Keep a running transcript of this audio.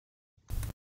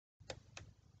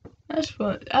That's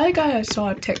what I saw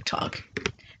a TikTok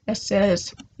that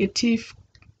says your teeth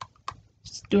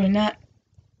doing that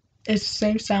is the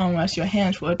same sound as your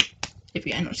hands would if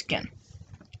you had no skin.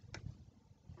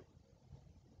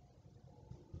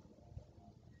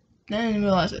 I didn't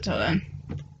realize it till then.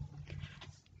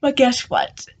 But guess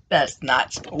what? That's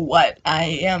not what I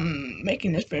am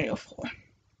making this video for.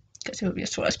 Because it would be a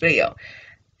short video.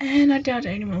 And I doubt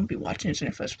anyone would be watching this in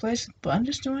the first place. But I'm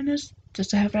just doing this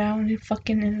just to have it out on the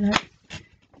fucking internet.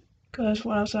 Because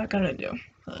what else I gotta do?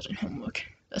 Other than homework.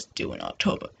 That's due in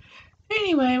October.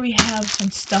 Anyway, we have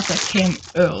some stuff that came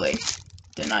early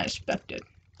than I expected.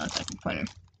 Not that complaining.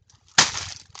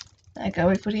 I gotta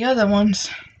wait for the other ones.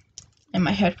 And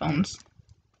my headphones.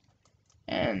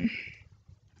 And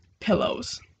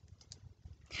pillows.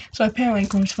 So apparently,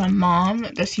 according to my mom,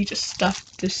 that she just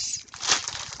stuffed this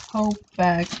whole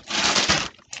bag.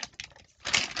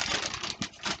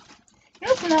 You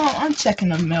know, for now, I'm checking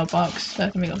the mailbox so I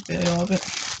can make a video of it.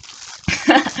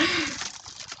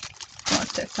 On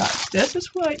TikTok. This is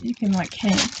what you can like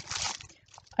hang.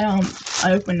 I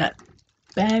opened that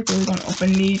bag, but we're gonna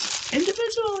open these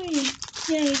individually.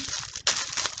 Yay!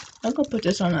 I'm gonna put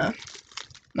this on a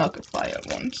Markiplier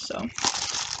one, so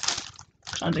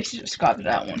I don't think she subscribed to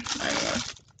that one. I don't know.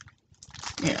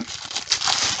 Yeah.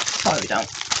 Probably don't.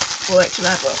 We'll wait till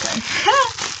that, but okay.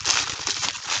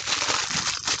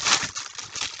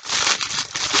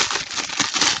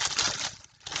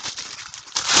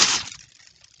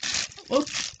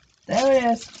 Oops. There it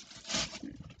is.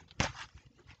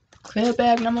 Clear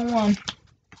bag number 1.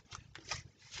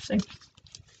 See?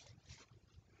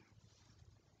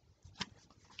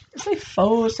 If they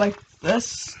folds like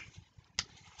this,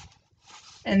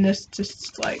 and this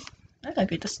just like, I gotta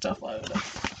get the stuff out of the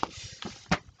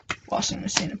washing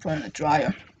machine and put it in the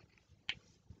dryer.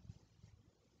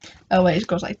 Oh wait, it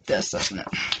goes like this, doesn't it?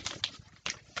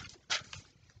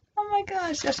 Oh my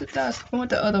gosh, yes it does. I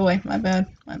went the other way. My bad.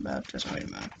 My bad. Just wait a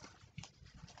minute.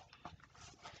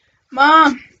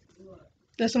 Mom!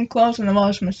 There's some clothes in the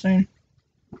washing machine.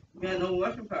 You got no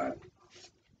washing powder.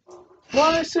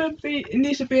 Well, it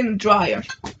needs to be in the dryer.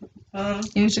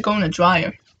 It needs to go in the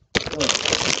dryer.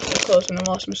 The clothes in the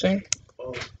washing machine.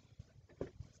 Oh.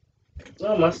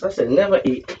 No, I said never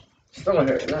eat. Stomach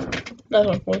hurt now. That's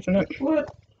unfortunate. What?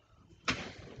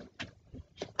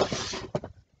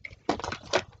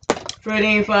 Fred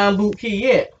ain't find boot key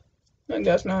yet. I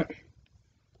guess not.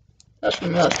 That's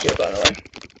from last year, by the way.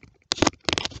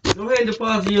 Go ahead and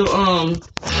deposit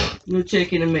your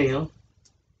check in the mail.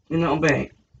 In our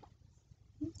bank.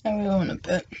 I will in a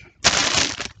bit.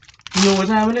 You know what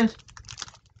time it is?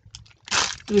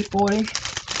 3:40.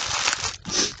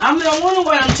 I mean, I wonder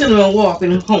why I'm telling them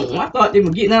walking home. I thought they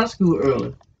were getting out of school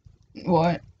early.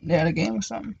 What? They had a game or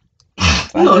something?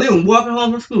 No, they were walking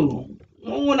home from school.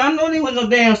 Well, I know they wasn't no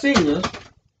damn seniors.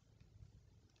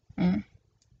 Mm.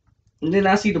 And then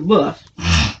I see the bus.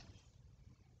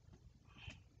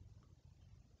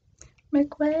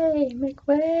 Make way, make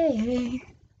way.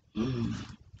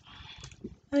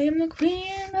 I am the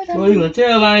queen. Well, you gonna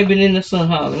tell I ain't been in the sun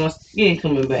house. My skin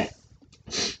coming back.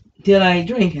 Tell I ain't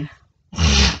drinking.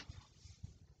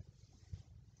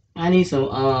 I need some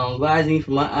Visine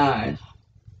for my eyes.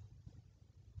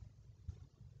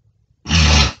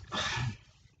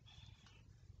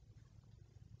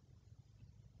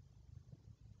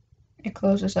 It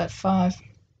closes at 5.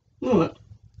 What?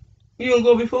 You gonna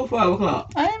go before 5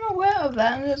 o'clock? I am aware of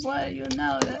that. I'm just letting you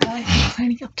know that I have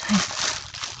plenty of time.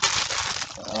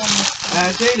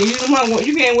 I tell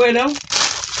you can't wear them.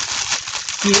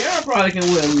 Sierra probably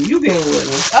can wear them. You can't wear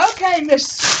them. Okay,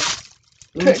 Miss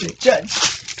Judge.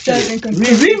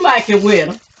 We might can wear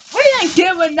them. We ain't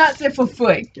giving nothing for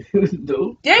free.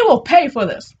 No. They will pay for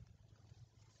this.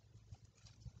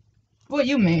 What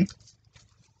you mean?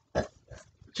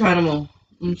 Try them on.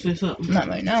 Let me say something. Not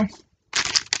right now.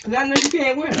 Cause I know you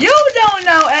can't wear them. You don't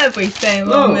know everything,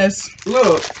 little miss.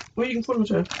 Look, where you can put them,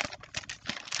 sir?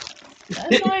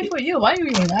 That's only for you. Why are you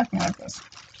even laughing like this?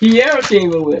 Sierra can't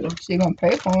even wear them. She gonna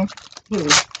pay for them. Who?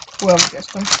 Whoever gets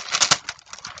them.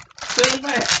 Send them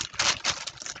back.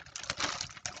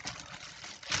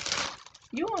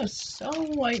 You are so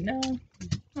white now.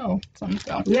 Oh, something's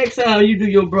gone. Next time you do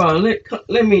your bra,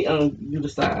 let me do the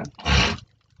side.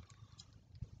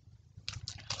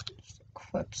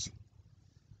 Clips.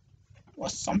 Or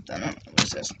something. I don't know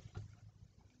what's this.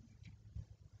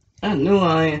 I knew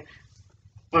I am.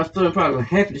 My stomach probably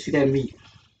happy to see that meat.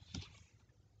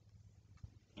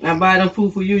 I buy them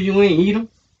food for you, you ain't eat them.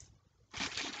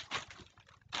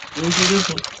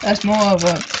 That's more of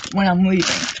a when I'm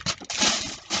leaving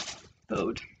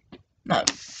food. Not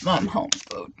when I'm home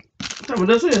food. That's what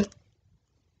this is.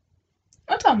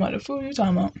 I'm talking about the food you're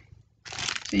talking about.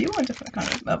 See, you want different kind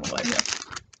of level right here.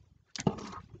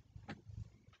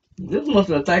 This must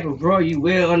be the type of bra you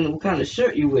wear under what kind of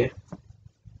shirt you wear.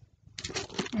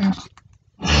 Mm.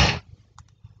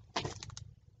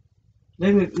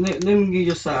 Let me give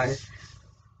you a size.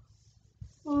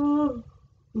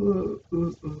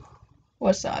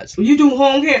 What size? You do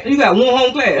home care? You got one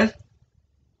home class?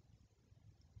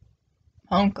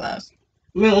 Home class.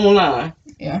 I mean online.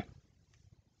 Yeah.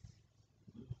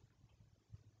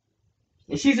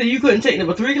 And she said you couldn't take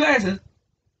number 3 classes.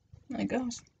 I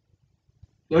guess.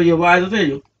 Or your advisor tell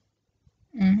you.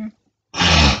 Mm-hmm.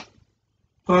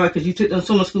 Probably because you took them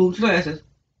summer school classes.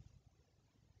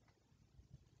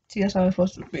 See, that's how it's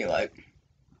supposed to be like.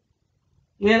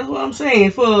 Yeah, that's what I'm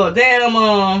saying. For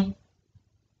damn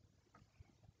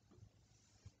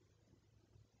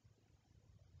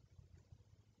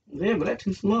yeah, but that's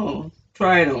too small.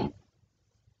 Try it on.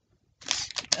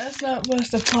 That's not what's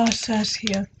the process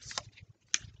here.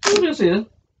 Who this is?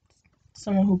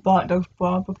 Someone who bought those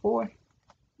bra before.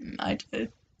 I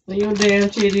did. So your damn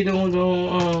titty don't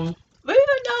go We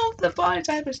don't know if the body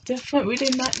type is different. We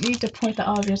did not need to point the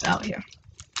obvious out here.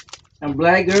 a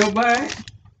black girl buy it?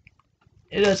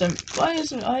 It doesn't. Why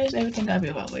is everything gotta be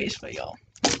about race for y'all?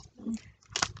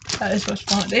 That is what's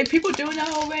fun. People doing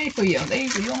that already for you.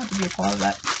 You don't have to be a part of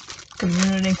that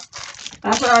community.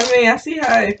 That's what I mean. I see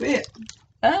how it fit.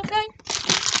 Okay.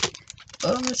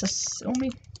 Oh, let's assume me.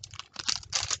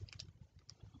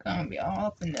 Gonna be all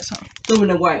up in this, huh? Doing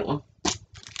the white one.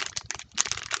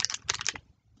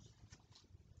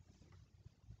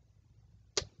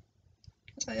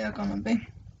 That's how y'all gonna be.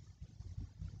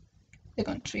 They're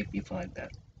gonna treat people like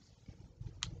that.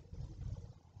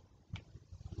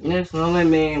 That's all that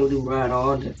man would do right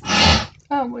all day.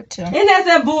 I would too. And that's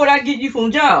that board I get you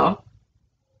from job.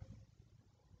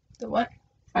 The what?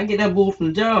 I get that board from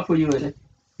the job for you in it.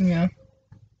 Yeah.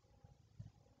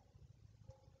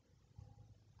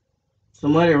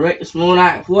 Somebody wrecked this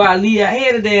morning before I leave. I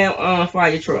had a damn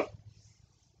fire truck.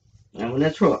 And when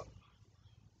that truck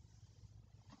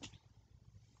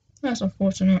That's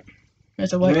unfortunate.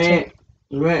 There's a white truck.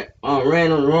 ran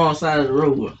on the wrong side of the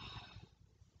road.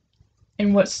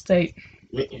 In what state?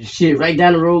 Shit, right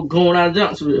down the road going out of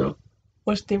Johnsonville.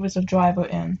 What state was the driver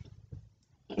in?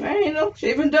 I ain't no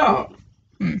shaving dog.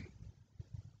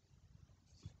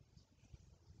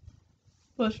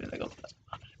 What's really good?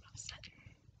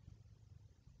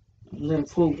 That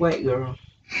poor white girl.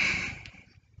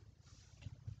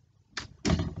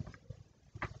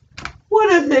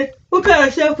 What is it? What kind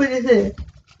of shelf is this?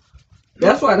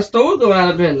 That's why the store's going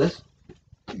out of business.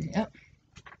 Yep.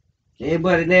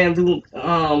 Everybody damn do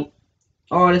all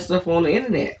this stuff on the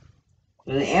internet.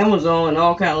 And Amazon and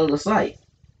all kind of other sites.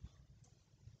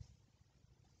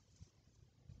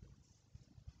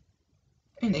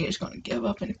 And they're just gonna give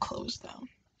up and close down.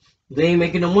 They ain't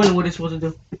making no money. What they supposed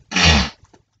to do?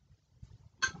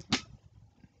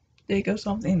 They go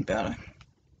something better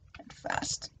and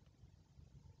fast.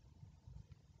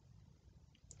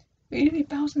 Maybe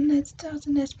thousand nets.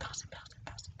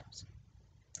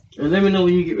 And let me know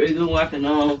when you get ready to go. I can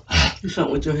do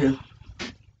something with your hair.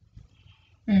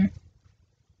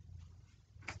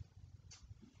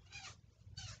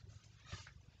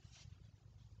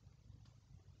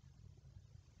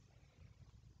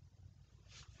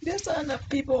 There's not enough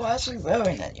people actually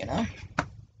wearing it, you know.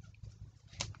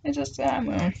 It's just I'm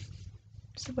wearing.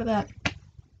 Stop with that.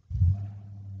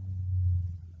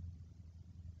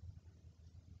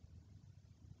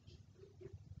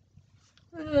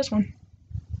 Look at this one.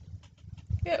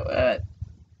 Yeah, wear it.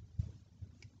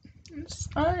 It's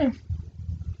fine.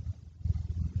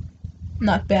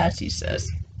 Not bad, she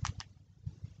says.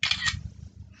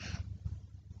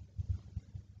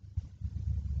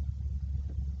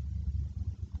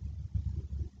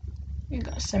 You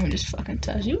gotta send me this fucking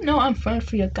test. You know I'm friends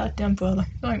for your goddamn brother.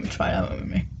 Don't even try that with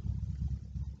me.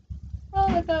 Oh,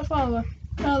 look at that follower.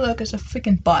 Oh, look, it's a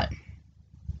freaking bot.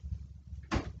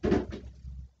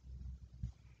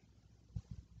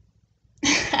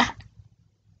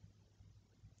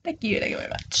 Thank you very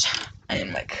much. I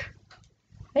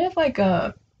have like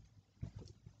a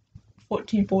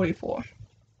 1444.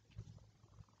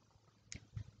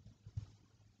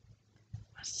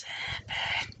 What's that?